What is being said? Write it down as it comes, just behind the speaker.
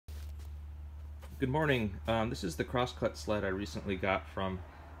Good morning. This is the crosscut sled I recently got from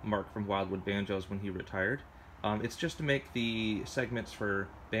Mark from Wildwood Banjos when he retired. It's just to make the segments for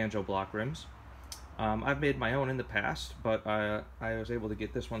banjo block rims. I've made my own in the past, but I was able to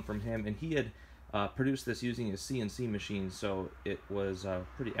get this one from him, and he had produced this using his CNC machine, so it was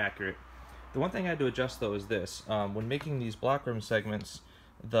pretty accurate. The one thing I had to adjust though is this. When making these block rim segments,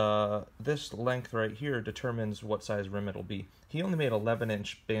 this length right here determines what size rim it'll be. He only made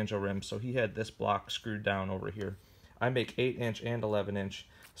 11-inch banjo rims, so he had this block screwed down over here. I make 8-inch and 11-inch,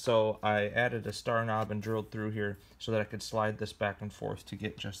 so I added a star knob and drilled through here so that I could slide this back and forth to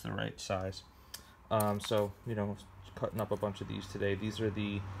get just the right size. So, cutting up a bunch of these today. These are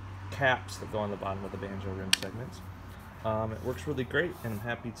the caps that go on the bottom of the banjo rim segments. It works really great, and I'm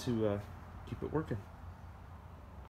happy to keep it working.